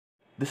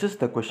This is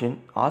the question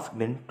asked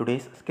in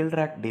today's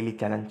skillrack daily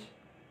challenge.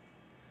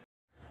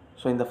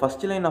 So in the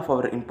first line of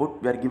our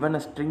input, we are given a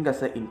string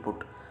as an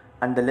input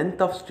and the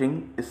length of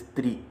string is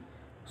 3.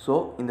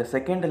 So in the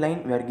second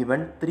line, we are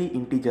given 3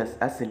 integers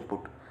as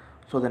input.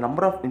 So the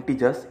number of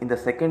integers in the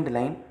second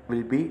line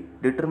will be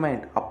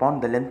determined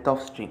upon the length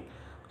of string.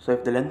 So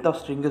if the length of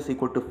string is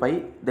equal to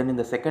 5, then in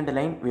the second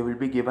line, we will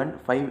be given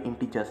 5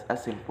 integers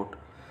as input.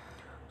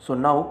 So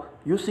now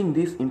using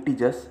these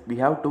integers, we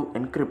have to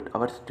encrypt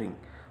our string.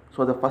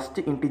 So the first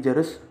integer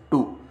is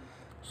 2.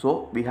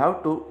 So we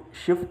have to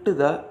shift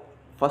the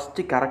first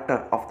character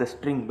of the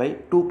string by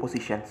 2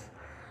 positions.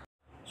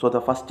 So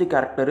the first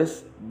character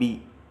is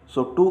B.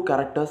 So 2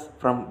 characters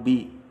from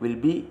B will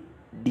be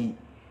D.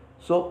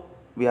 So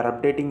we are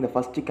updating the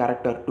first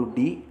character to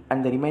D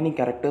and the remaining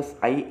characters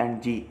I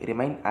and G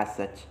remain as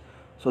such.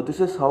 So this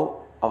is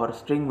how our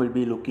string will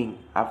be looking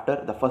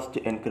after the first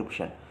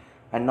encryption.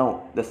 And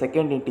now the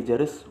second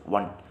integer is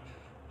 1.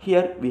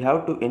 Here we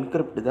have to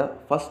encrypt the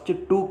first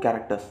 2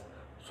 characters.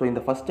 So in the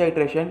first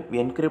iteration we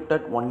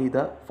encrypted only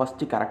the first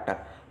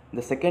character. In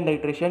the second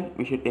iteration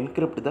we should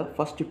encrypt the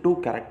first 2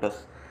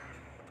 characters.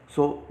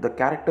 So the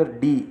character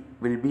D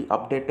will be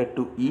updated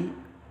to E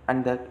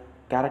and the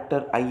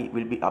character I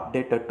will be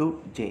updated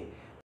to J.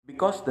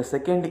 Because the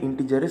second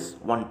integer is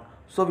 1,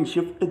 so we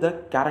shift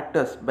the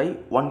characters by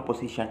 1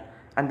 position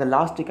and the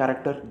last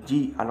character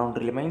G alone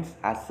remains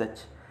as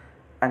such.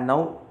 And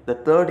now the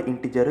third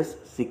integer is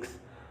 6.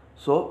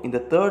 So in the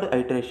third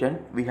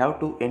iteration we have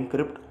to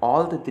encrypt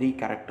all the 3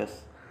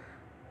 characters.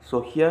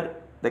 So here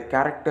the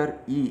character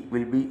E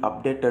will be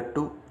updated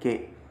to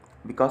K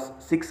because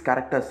 6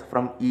 characters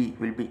from E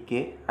will be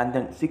K and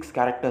then 6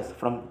 characters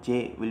from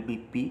J will be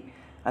P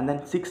and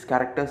then 6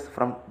 characters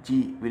from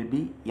G will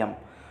be M.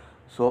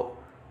 So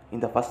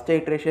in the first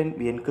iteration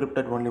we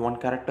encrypted only 1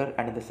 character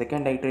and in the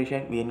second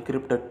iteration we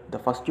encrypted the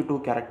first 2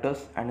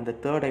 characters and in the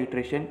third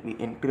iteration we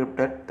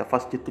encrypted the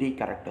first 3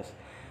 characters.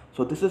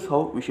 So this is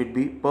how we should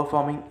be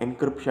performing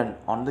encryption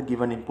on the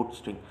given input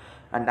string,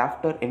 and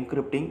after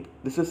encrypting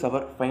this is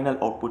our final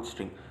output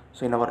string.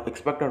 So in our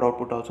expected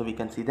output also we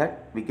can see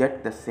that we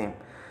get the same.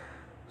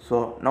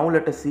 So now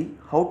let us see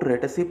how to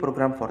write a C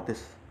program for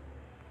this.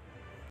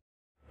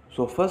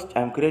 So first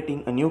I am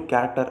creating a new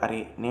character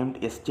array named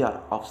str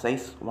of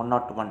size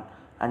 101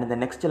 and in the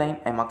next line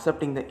I am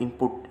accepting the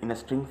input in a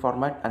string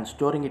format and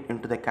storing it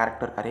into the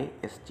character array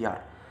str.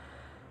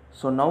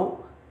 So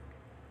now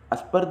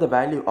as per the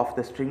value of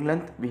the string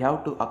length we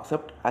have to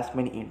accept as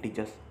many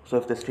integers. So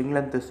if the string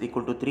length is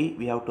equal to 3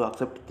 we have to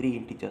accept 3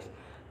 integers.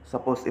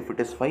 Suppose if it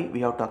is 5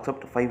 we have to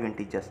accept 5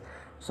 integers.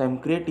 So I am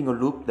creating a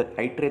loop that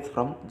iterates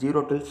from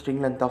 0 till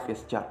string length of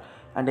str.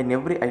 And in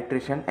every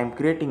iteration I am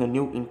creating a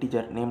new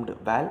integer named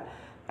val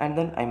and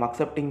then I am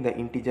accepting the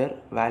integer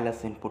val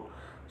as input.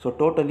 So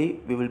totally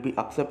we will be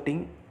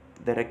accepting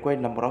the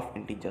required number of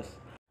integers.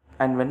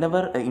 And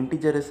whenever an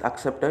integer is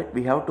accepted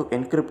we have to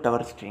encrypt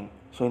our string.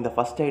 So in the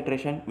first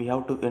iteration we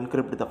have to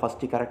encrypt the first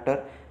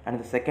character and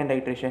in the second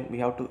iteration we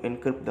have to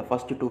encrypt the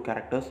first 2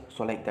 characters,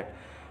 so like that.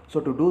 So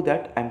to do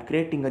that I am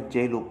creating a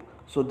J loop.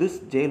 So this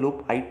J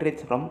loop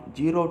iterates from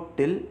 0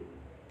 till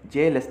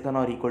J less than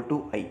or equal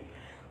to I.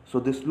 So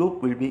this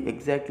loop will be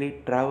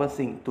exactly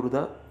traversing through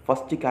the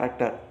first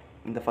character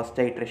in the first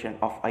iteration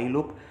of I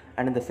loop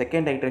and in the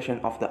second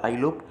iteration of the I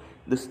loop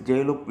this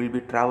J loop will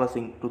be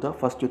traversing to the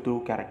first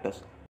 2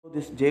 characters. So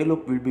this J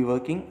loop will be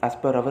working as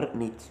per our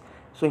needs.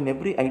 So in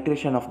every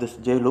iteration of this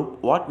J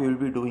loop what we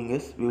will be doing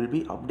is we will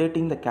be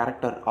updating the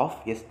character of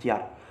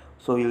str.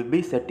 So we will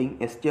be setting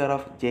str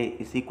of J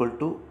is equal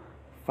to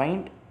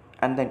find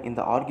and then in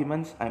the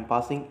arguments I am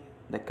passing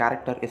the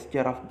character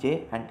str of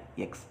J and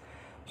X.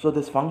 So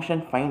this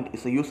function find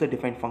is a user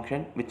defined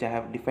function which I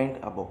have defined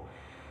above.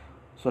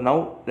 So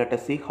now let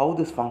us see how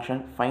this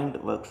function find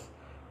works.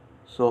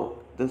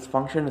 So this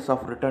function is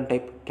of return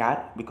type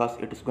char because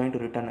it is going to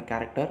return a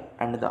character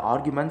and in the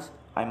arguments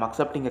I am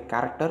accepting a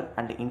character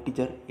and the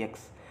integer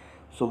X.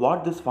 So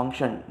what this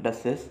function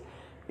does is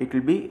it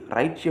will be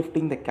right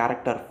shifting the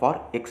character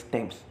for X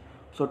times.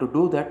 So to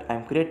do that I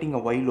am creating a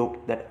while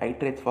loop that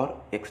iterates for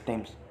X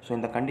times. So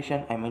in the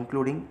condition I am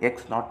including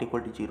X not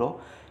equal to 0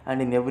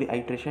 and in every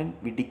iteration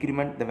we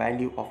decrement the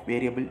value of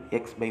variable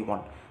X by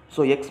 1.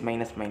 So X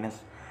minus minus.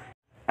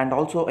 And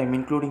also I am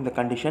including the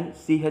condition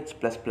ch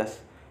plus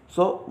plus.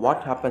 So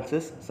what happens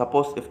is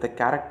suppose if the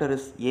character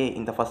is A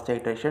in the first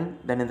iteration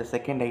then in the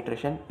second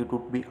iteration it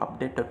would be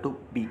updated to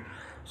B.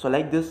 So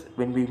like this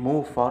when we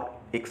move for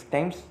X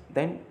times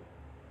then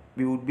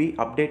we would be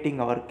updating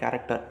our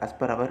character as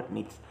per our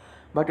needs.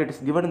 But it is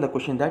given in the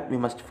question that we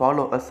must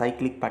follow a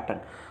cyclic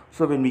pattern.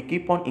 So when we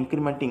keep on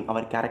incrementing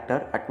our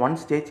character at one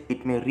stage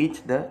it may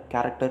reach the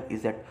character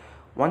Z.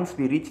 Once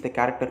we reach the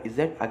character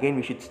Z again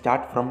we should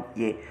start from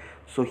A.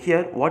 So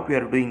here what we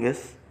are doing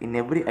is in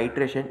every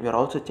iteration we are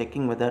also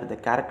checking whether the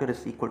character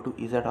is equal to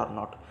Z or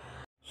not.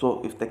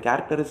 So if the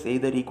character is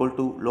either equal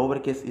to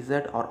lowercase z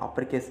or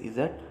uppercase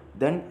z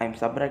then I am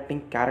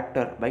subtracting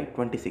character by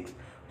 26.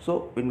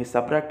 So when we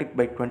subtract it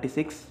by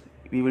 26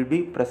 we will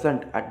be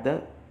present at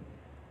the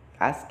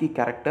ASCII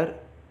character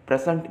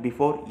present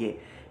before A,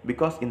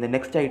 because in the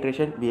next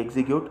iteration we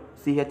execute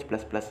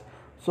ch++.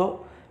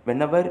 So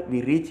whenever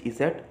we reach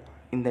Z,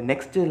 in the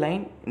next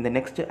line, in the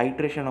next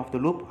iteration of the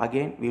loop,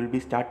 again we will be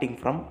starting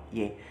from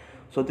A.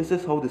 So this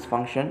is how this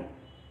function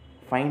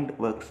find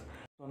works.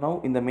 So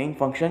now in the main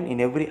function, in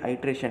every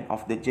iteration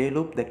of the J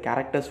loop, the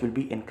characters will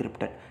be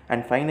encrypted,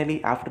 and finally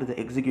after the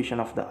execution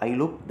of the I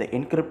loop, the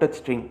encrypted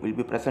string will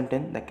be present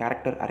in the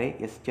character array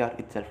str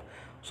itself.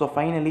 So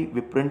finally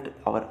we print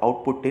our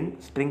output in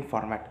string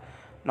format.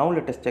 Now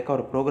let us check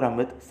our program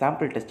with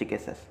sample test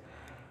cases.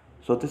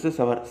 So this is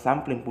our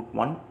sample input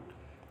 1,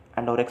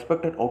 and our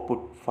expected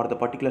output for the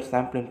particular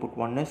sample input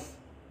 1 is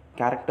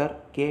character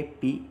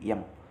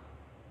KPM.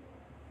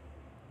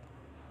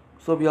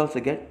 So we also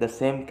get the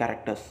same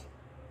characters.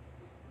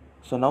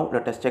 So now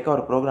let us check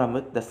our program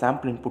with the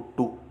sample input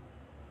 2.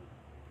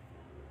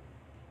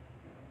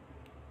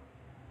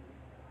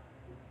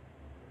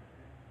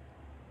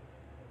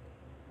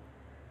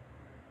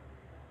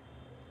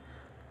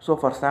 So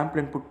for sample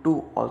input 2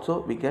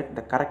 also we get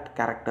the correct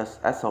characters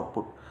as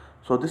output.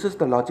 So this is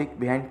the logic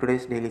behind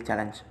today's daily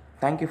challenge.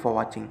 Thank you for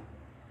watching.